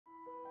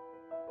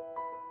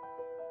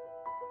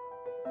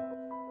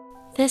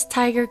This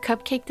tiger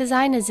cupcake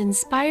design is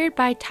inspired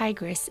by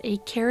Tigris, a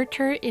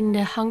character in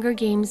the Hunger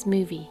Games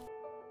movie.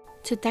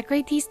 To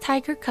decorate these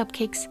tiger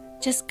cupcakes,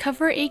 just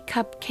cover a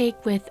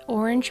cupcake with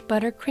orange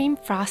buttercream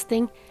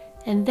frosting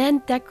and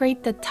then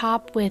decorate the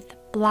top with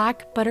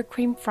black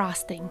buttercream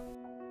frosting.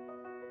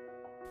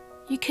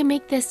 You can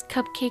make this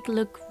cupcake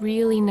look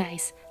really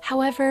nice.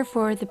 However,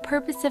 for the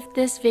purpose of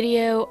this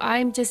video,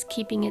 I'm just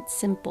keeping it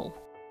simple.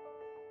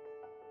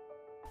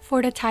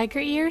 For the tiger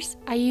ears,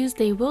 I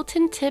used a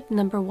Wilton tip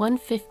number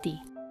 150.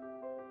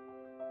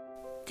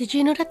 Did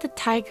you know that the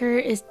tiger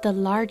is the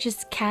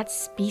largest cat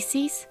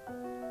species?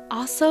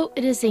 Also,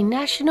 it is a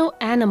national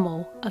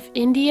animal of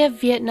India,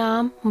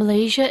 Vietnam,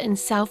 Malaysia, and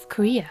South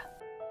Korea.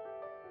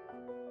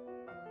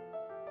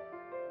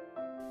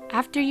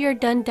 After you're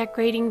done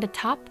decorating the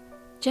top,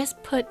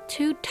 just put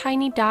 2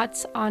 tiny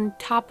dots on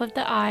top of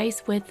the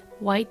eyes with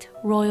white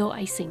royal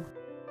icing.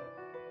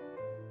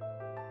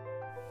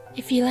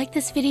 If you like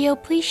this video,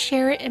 please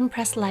share it and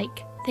press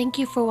like. Thank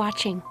you for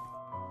watching.